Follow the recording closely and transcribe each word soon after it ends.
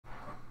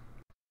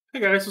Hey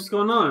guys, what's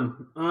going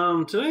on?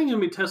 Today I'm going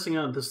to be testing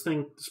out this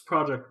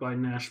project by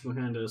Nash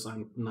Muhandas.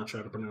 I'm not sure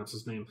how to pronounce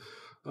his name.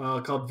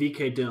 Called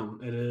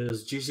VKDoom. It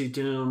is GC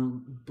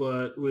Doom,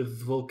 but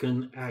with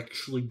Vulkan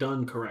actually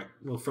done correct,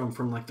 well,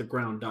 from like the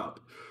ground up,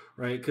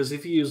 right? Because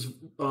if you use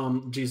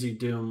GC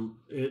Doom,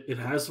 it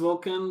has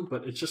Vulkan,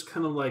 but it's just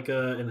kind of like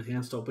an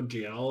enhanced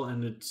OpenGL,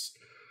 and it's,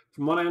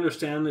 from what I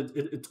understand,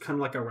 it's kind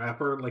of like a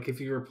wrapper. Like if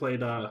you ever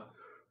played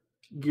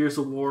Gears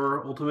of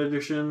War Ultimate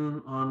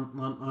Edition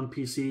on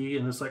PC,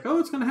 and it's like, oh,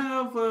 it's gonna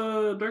have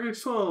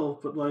DirectX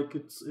 12, but like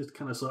it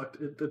kind of sucked.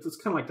 It's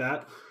kind of like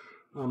that.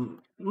 I'm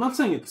not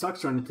saying it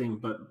sucks or anything,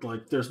 but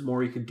like there's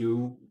more you could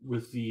do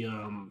with the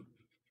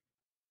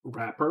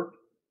wrapper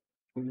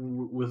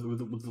with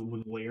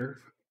the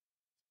layer.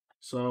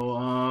 So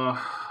I'm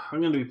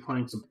gonna be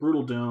playing some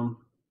Brutal Doom.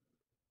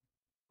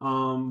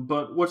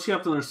 But what you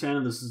have to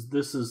understand this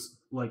is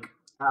like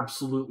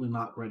absolutely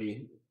not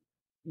ready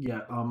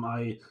yet.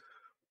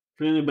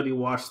 If anybody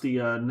watched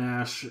the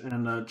Nash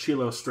and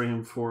Chilo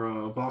stream for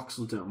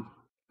Voxel Doom,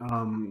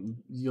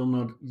 you'll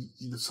know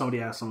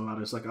somebody asked them about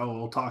it. It's like,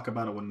 oh, I'll talk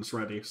about it when it's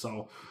ready.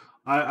 So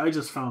I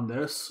just found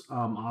this.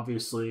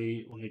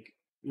 Obviously, like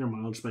your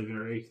mileage may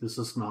vary. This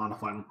is not a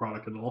final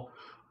product at all.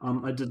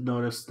 I did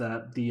notice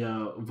that the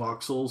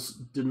voxels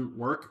didn't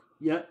work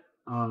yet,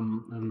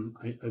 and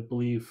I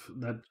believe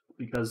that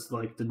because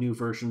like the new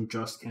version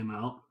just came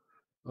out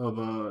of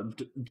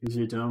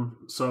DZ Doom.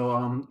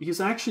 So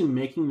he's actually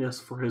making this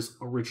for his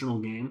original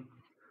game,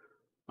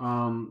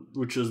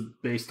 which is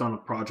based on a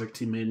project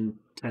he made in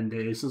 10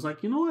 days. He's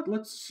like, you know what?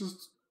 Let's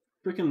just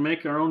freaking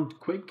make our own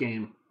quick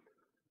game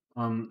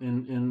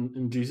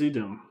in GZ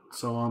Doom.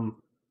 So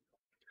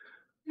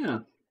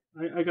yeah,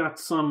 I got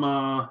some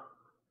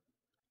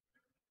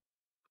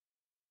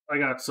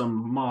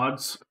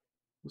mods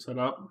set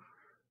up,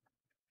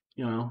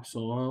 so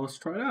let's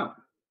try it out.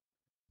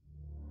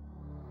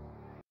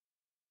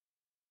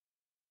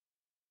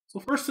 So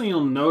first thing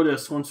you'll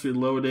notice once we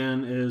load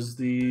in is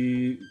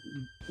the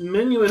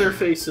menu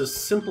interface is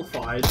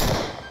simplified.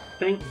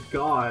 Thank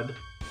God.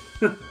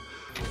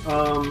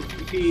 I'm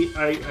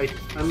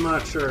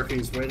not sure if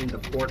he's waiting to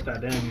port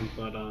that in,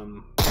 but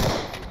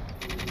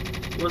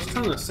let's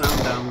turn the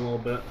sound down a little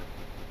bit.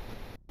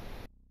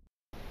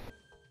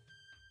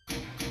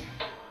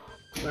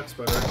 That's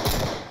better.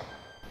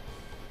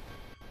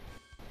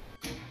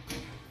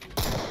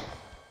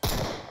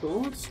 So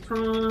let's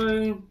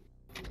try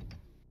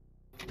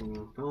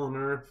Hell on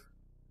Earth.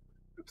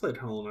 I played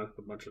Hell on Earth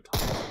a bunch of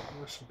times.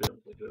 I should be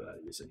able to do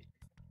that easy.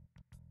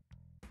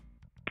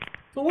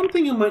 So one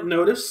thing you might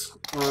notice,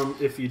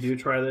 if you do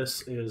try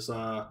this, is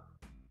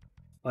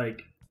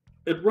like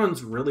it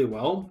runs really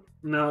well.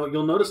 Now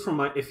you'll notice from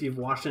if you've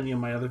watched any of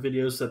my other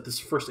videos that this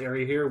first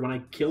area here, when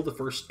I kill the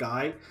first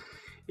guy,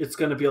 it's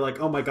going to be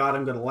like, oh my god,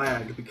 I'm going to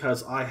lag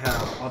because I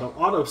have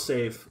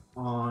autosave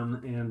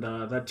on, and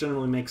that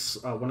generally makes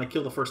when I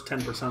kill the first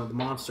 10% of the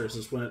monsters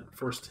is when it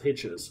first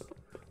hitches.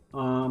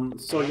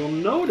 So you'll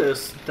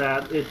notice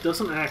that it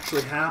doesn't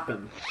actually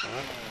happen.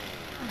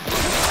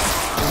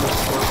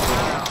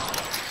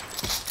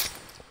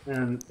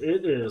 And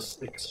it is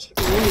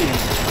extremely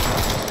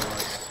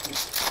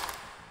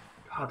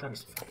God, that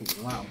is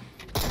fucking loud.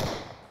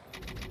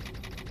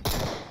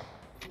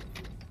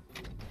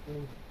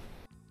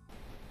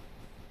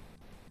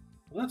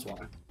 Well, that's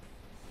why.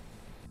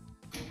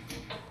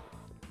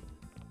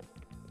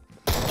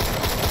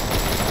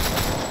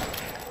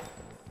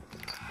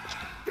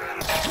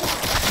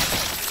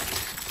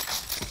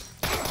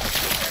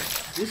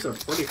 These are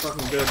pretty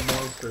fucking good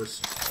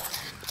monsters.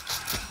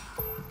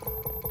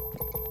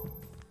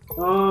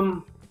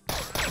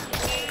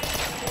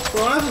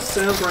 So as it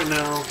stands right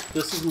now,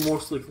 this is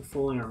mostly for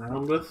fooling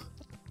around with.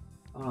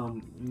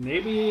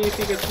 Maybe if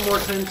he gets some more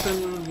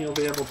attention, he'll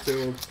be able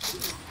to,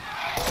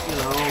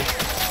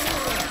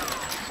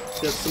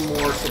 get some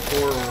more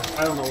support,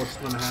 or I don't know what's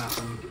going to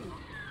happen.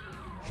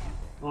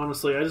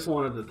 Honestly, I just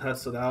wanted to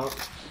test it out.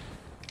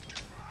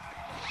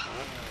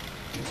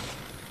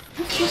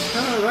 Let's just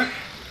kind of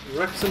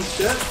wreck some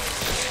shit,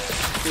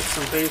 get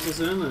some phases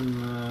in,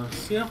 and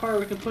see how far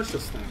we can push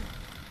this thing.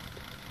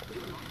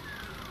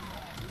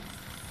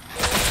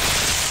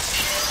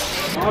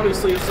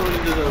 Obviously, if somebody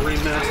did a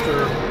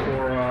remaster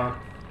or,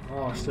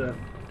 oh shit.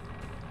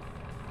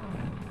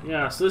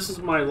 Yeah, so this is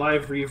my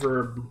live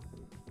reverb.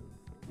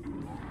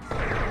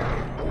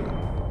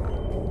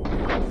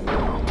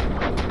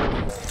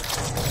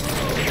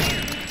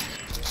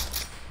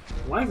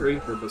 Live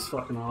reverb is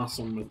fucking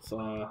awesome with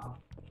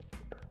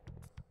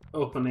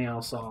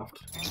OpenAL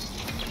Soft.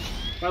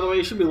 By the way,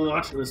 you should be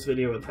watching this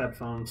video with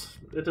headphones.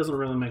 It doesn't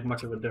really make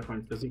much of a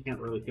difference because you can't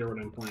really hear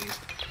what I'm playing.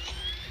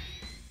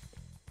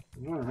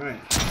 Alright.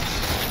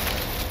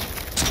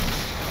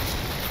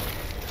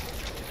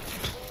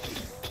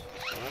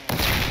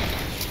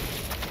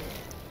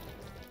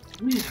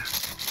 Man,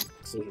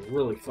 this is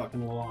really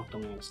fucking well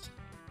optimized.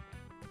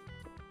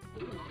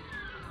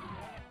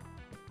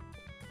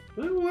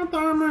 Do I want the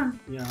armor?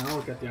 Yeah,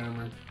 I'll get the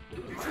armor.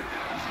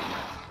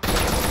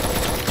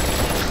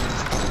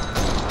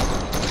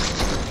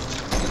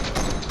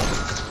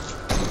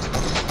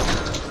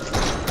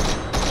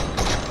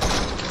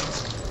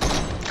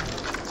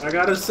 I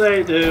gotta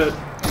say, dude,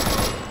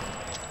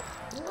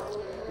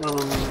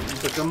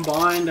 the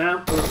combined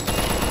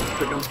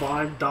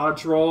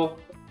dodge roll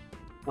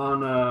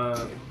on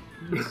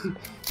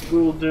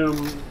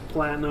VKDoom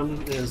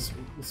Platinum is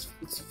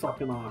it's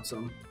fucking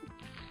awesome.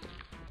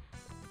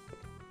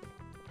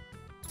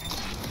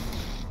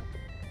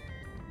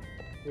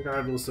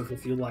 Regardless of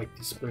if you like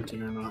the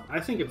sprinting or not. I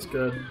think it's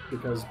good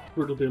because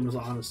VKDoom is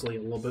honestly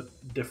a little bit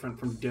different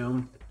from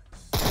Doom.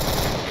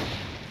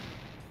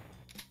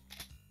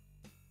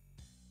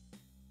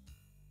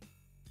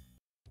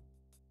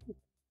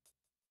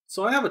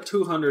 So I have a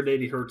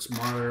 280Hz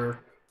monitor,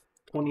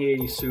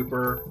 2080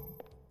 Super,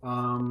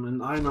 an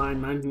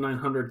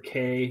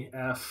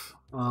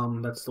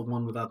i9-9900KF. That's the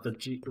one without the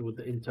with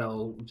the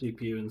Intel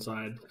GPU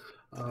inside.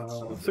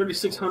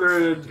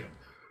 3600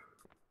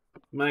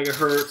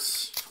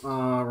 megahertz,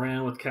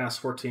 ran with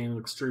CAS14 with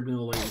extremely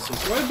low latency.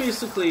 So I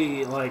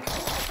basically like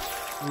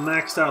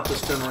maxed out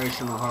this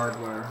generation of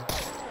hardware.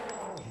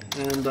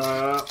 And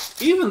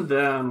even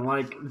then,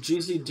 like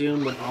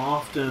VKDoom would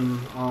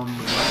often lag a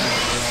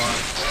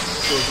lot.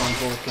 Goes on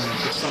Vulkan.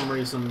 For some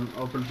reason,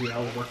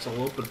 OpenGL works a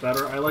little bit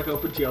better. I like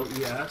OpenGL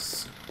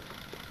ES.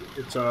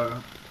 It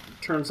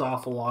turns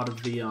off a lot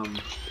of the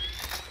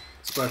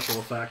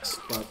special effects,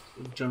 but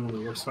it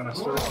generally works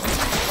faster.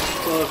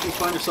 So if you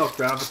find yourself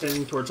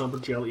gravitating towards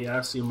OpenGL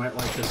ES, you might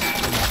like this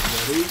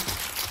ready,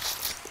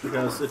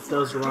 because it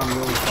does run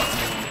really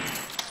fucking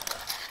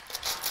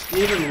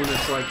well.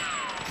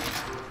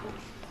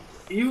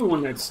 Even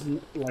when it's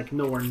like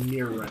nowhere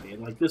near ready.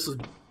 Like this is,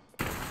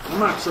 I'm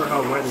not sure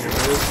how ready it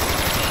is.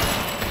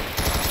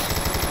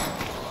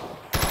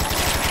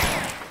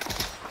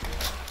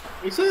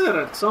 They say that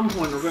at some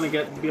point we're going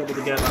to be able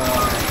to get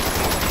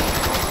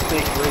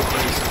fake ray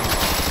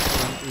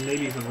tracing, and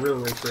maybe even real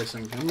ray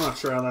tracing. I'm not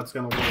sure how that's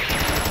going to work.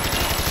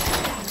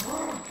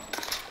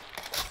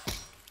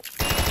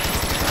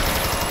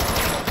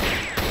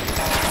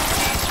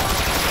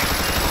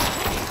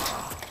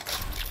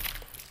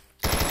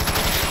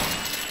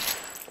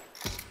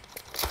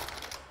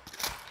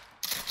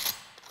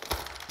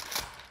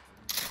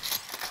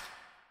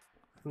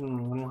 I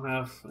don't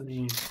have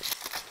any.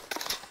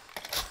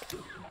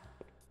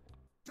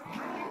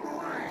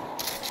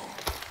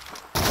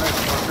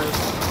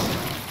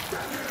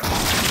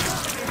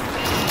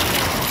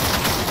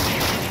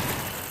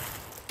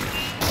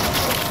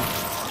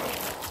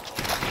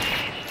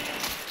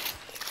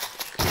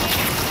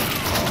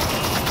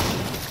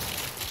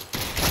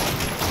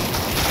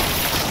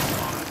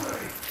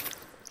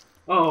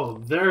 Oh,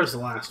 there's the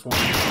last one.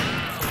 Okay,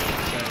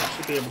 I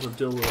should be able to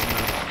deal with it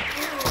now.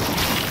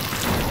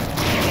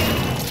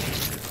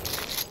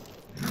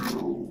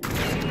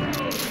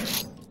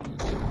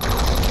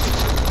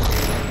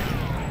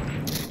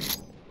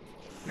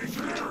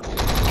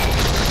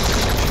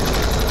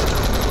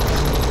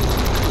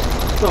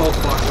 So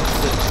fucking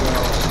sick,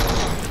 bro.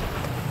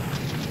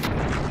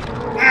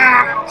 Ah!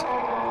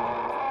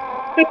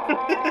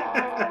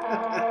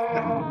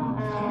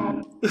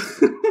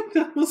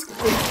 That was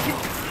crazy.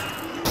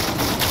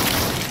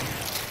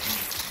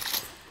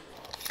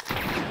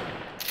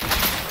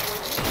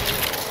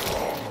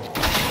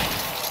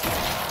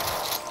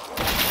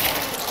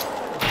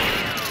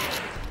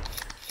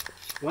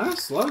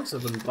 Last slugs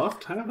have been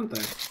buffed, haven't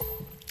they? It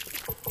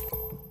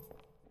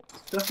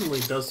definitely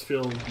does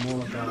feel more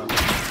like a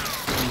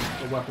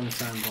weapon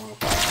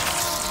sandbox.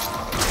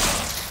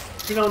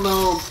 If you don't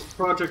know,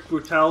 Project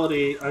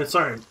Brutality,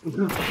 sorry,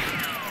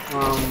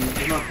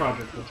 not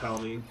Project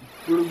Brutality.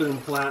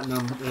 VKDoom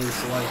Platinum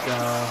is like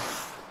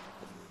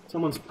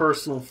someone's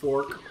personal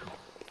fork.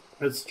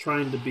 It's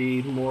trying to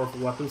be more of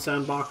a weapon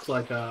sandbox,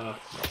 like Halo.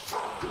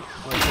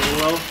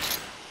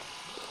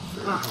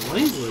 Ah,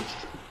 language.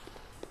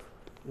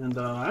 And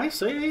I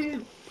say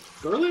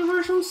earlier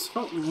versions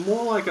felt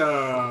more like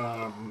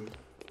a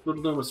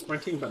VKDoom with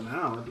sprinting, but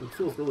now it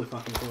feels really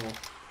fucking cool.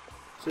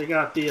 So you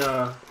got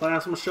the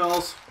plasma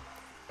shells.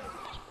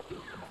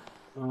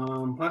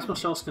 Plasma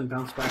shells can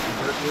bounce back and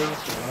hurt you,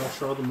 so I'll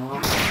show them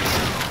off.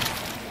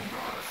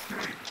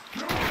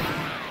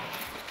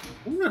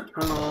 I'm gonna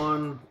turn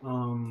on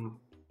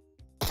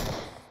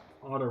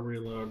auto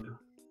reload.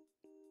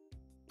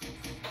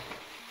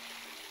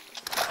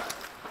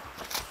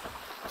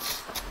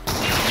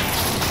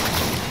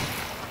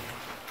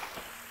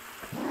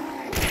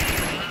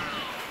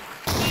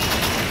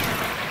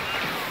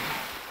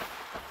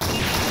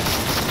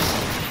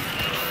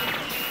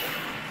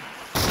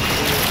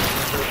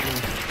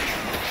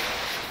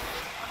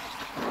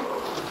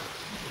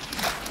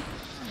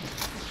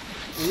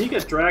 And you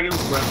get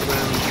Dragon's Breath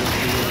around with the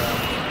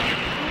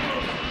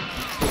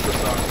Super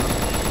Soccer.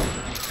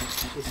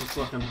 This is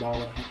fucking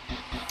baller.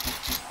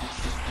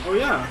 Oh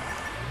yeah,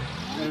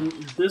 and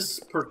this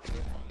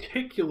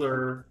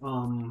particular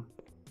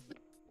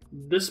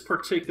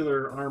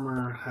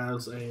armor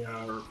has a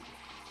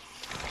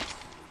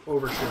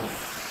overshield.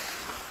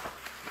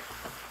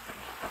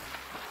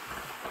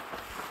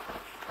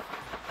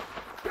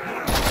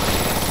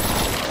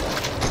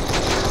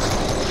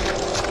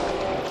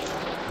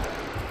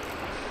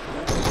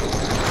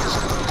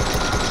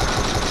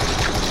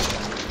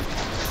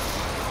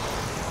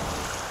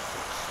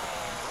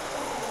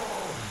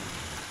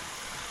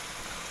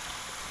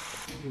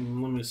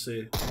 Let me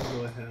see. What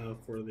do I have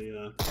for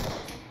the...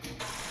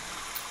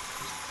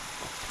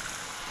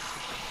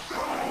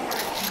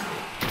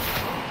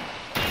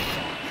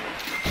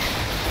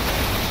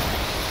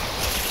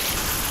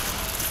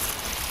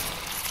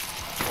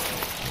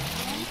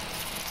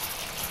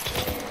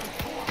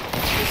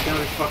 It's gotta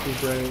be fucking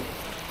great.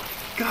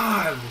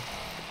 God!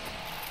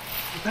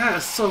 That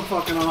is so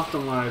fucking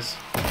optimized.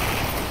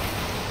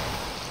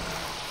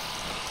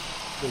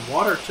 The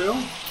water, too?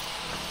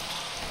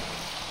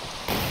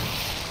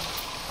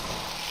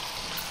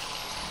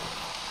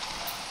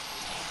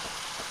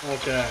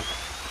 Okay.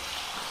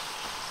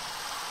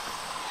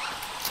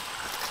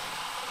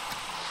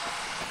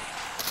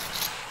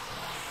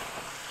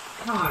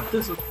 God,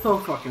 this is so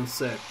fucking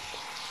sick.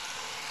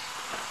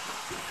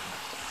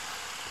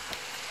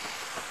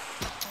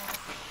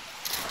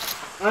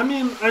 I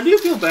mean, I do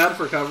feel bad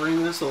for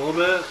covering this a little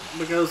bit,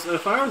 because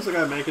if I was the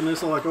guy making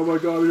this, I'm like, oh my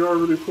god, you're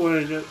already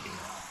playing it.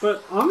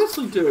 But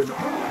honestly, dude,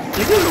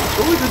 they did a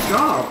really good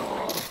job.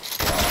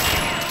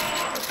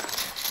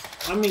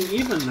 I mean,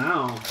 even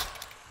now.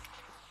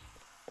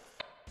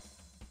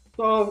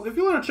 So, if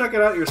you want to check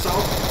it out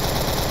yourself,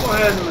 go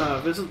ahead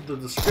and visit the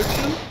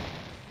description,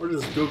 or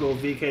just Google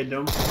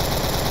VKDoom.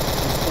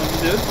 Just like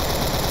you did.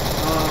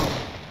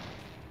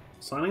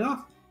 Signing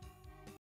off.